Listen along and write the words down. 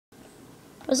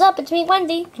What's up? It's me,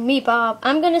 Wendy. And me, Bob.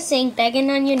 I'm gonna sing "Beggin'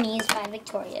 on Your Knees" by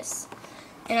Victorious.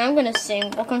 And I'm gonna sing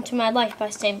 "Welcome to My Life" by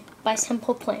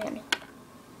Simple Plan.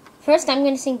 First, I'm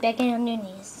gonna sing "Beggin' on Your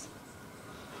Knees."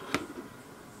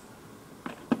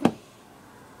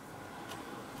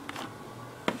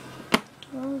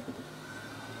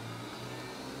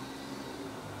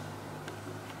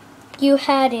 You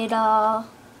had it all.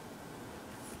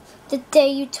 The day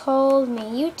you told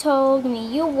me you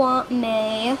want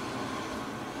me.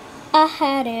 I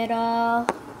had it all,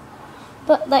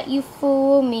 but let you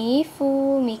fool me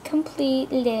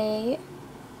completely.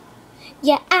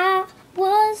 Yeah, I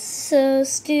was so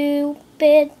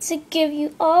stupid to give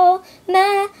you all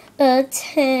my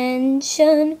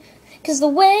attention, 'cause the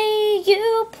way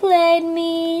you played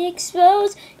me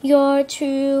exposed your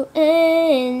true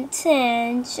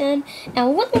intention.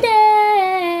 And one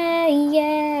day,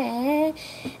 yeah,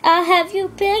 I'll have you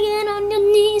begging on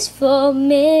your knees for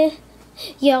me.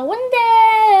 Yeah, one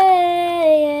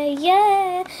day,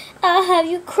 yeah, I'll have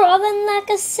you crawling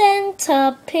like a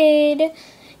centipede.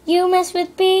 You mess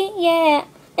with me, yeah,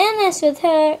 and mess with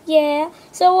her, yeah.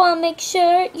 So I'll make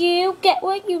sure you get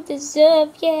what you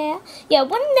deserve, yeah. Yeah,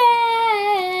 one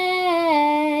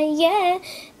day, yeah,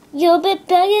 you'll be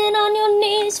begging on your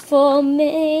knees for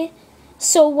me.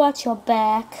 So watch your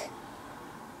back,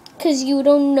 'cause you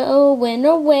don't know when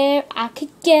or where I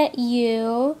could get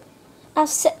you. I'll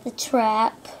set the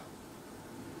trap,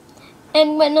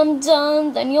 and when I'm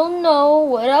done, then you'll know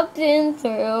what I've been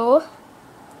through.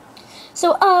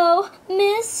 So, oh,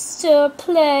 Mr.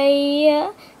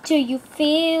 Player, do you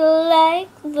feel like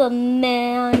the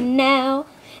man now?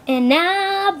 And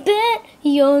I bet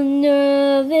you're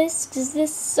nervous, 'cause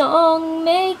this song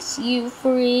makes you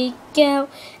freak out.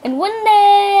 And one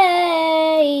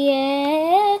day,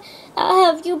 yeah, I'll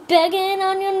have you begging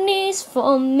on your knees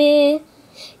for me.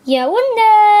 Yeah, one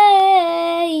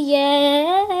day,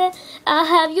 yeah, I'll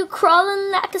have you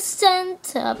crawling like a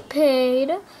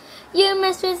centipede. You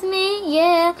mess with me,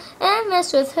 yeah, and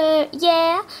mess with her,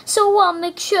 yeah. So I'll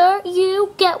make sure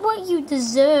you get what you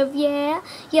deserve, yeah.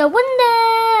 Yeah, one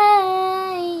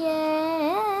day,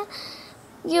 yeah,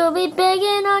 you'll be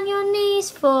begging on your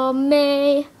knees for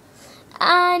me.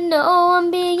 I know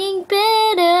I'm being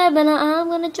bitter, but I'm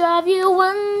gonna drive you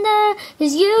under,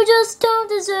 'cause you just don't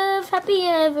deserve happy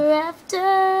ever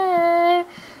after.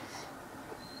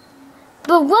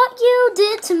 But what you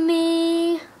did to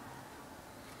me,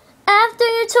 after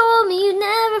you told me you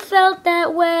never felt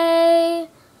that way,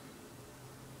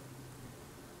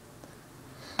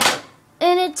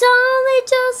 and it's only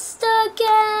just a game.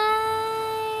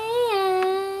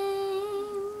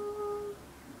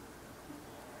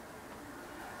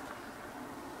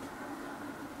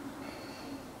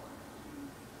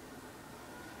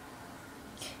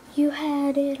 You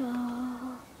had it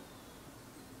all.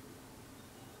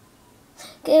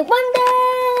 Okay, one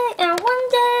day, and one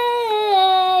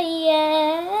day,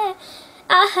 yeah,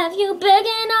 I'll have you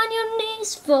begging on your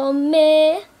knees for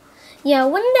me. Yeah,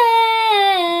 one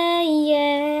day,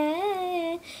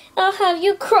 yeah, I'll have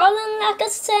you crawling like a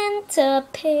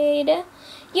centipede.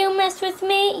 You mess with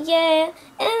me, yeah,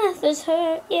 and mess with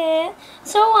her, yeah.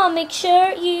 So I'll make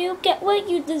sure you get what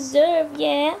you deserve,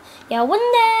 yeah. Yeah,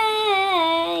 one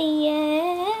day,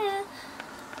 yeah,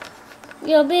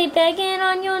 you'll be begging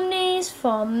on your knees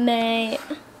for me.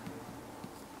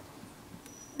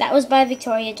 That was by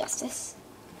Victoria Justice.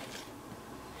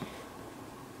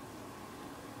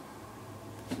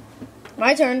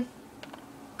 My turn.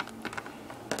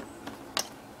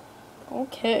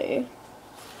 Okay.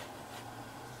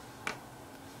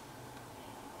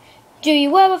 Do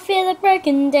you ever feel like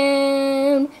breaking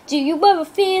down? Do you ever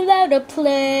feel out of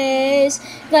place?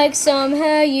 Like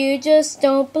somehow you just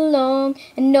don't belong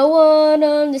and no one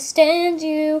understands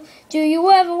you? Do you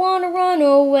ever want to run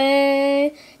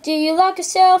away? Do you lock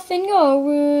yourself in your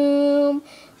room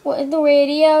with the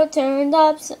radio turned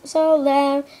up so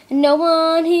loud and no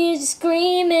one hears you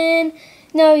screaming?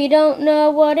 No, you don't know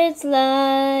what it's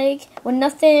like when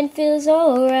nothing feels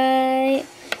alright.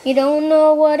 You don't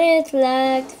know what it's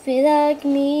like to feel like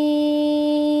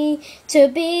me, to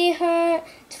be hurt,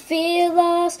 to feel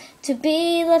lost, to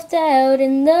be left out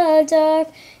in the dark,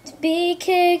 to be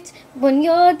kicked when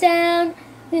you're down,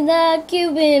 like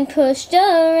you've been pushed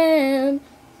around,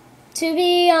 to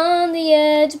be on the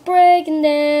edge, breaking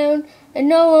down, and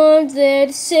no one's there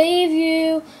to save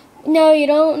you. No, you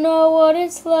don't know what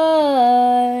it's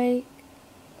like.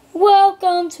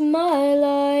 Welcome to my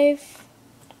life.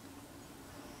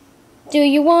 Do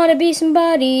you want to be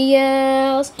somebody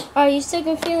else? Are you sick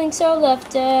of feeling so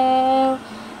left out?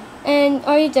 And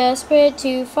are you desperate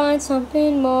to find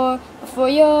something more before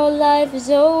your life is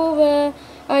over?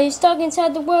 Are you stuck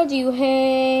inside the world you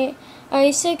hate? Are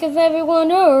you sick of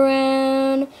everyone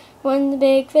around? When the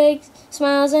big fake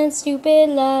smiles and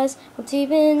stupid lies, well,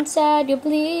 deep inside you're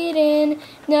bleeding.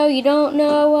 No, you don't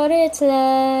know what it's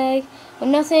like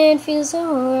when nothing feels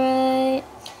alright.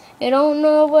 You don't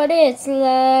know what it's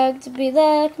like to be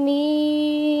like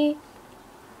me.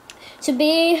 To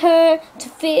be hurt, to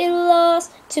feel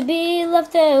lost, to be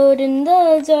left out in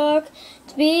the dark,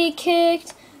 to be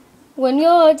kicked when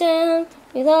you're down,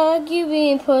 feel like you're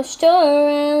being pushed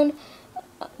around,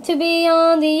 to be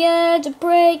on the edge of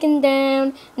breaking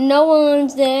down. No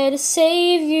one's there to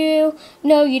save you.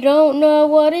 No, you don't know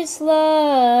what it's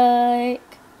like.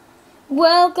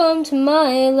 Welcome to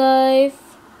my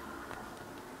life.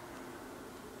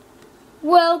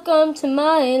 Welcome to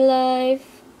my life.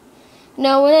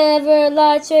 No one ever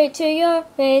lied straight to your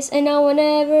face, and no one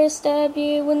ever stabbed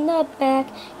you in the back.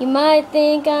 You might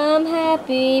think I'm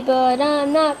happy, but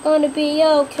I'm not gonna be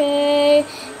okay.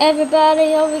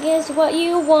 Everybody always gets what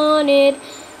you wanted,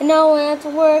 and no one had to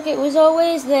work, it was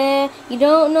always there. You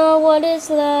don't know what it's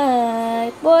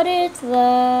like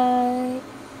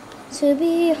to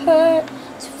be hurt,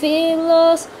 to feel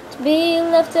lost, to be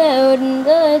left out in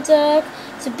the dark,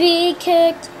 to be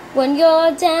kicked when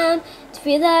you're down, to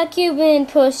feel like you've been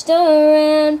pushed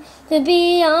around, to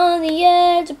be on the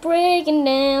edge of breaking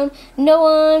down. No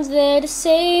one's there to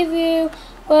save you,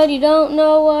 but you don't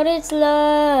know what it's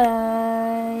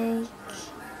like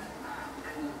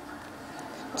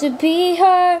to be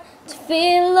hurt, to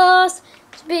feel lost,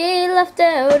 to be left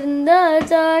out in the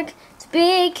dark, to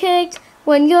be kicked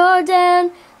when you're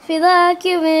down, feel like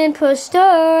you've been pushed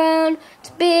around,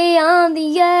 to be on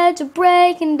the edge of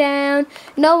breaking down.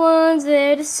 No one's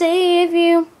there to save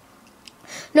you.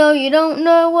 No, you don't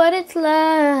know what it's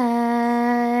like.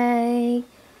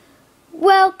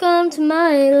 Welcome to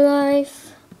my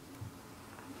life.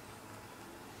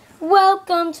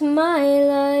 Welcome to my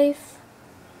life.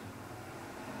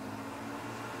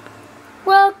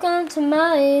 Welcome to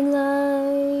my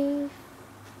life.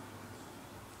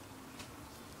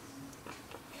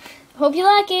 Hope you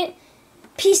like it.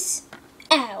 Peace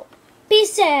out.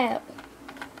 Peace out.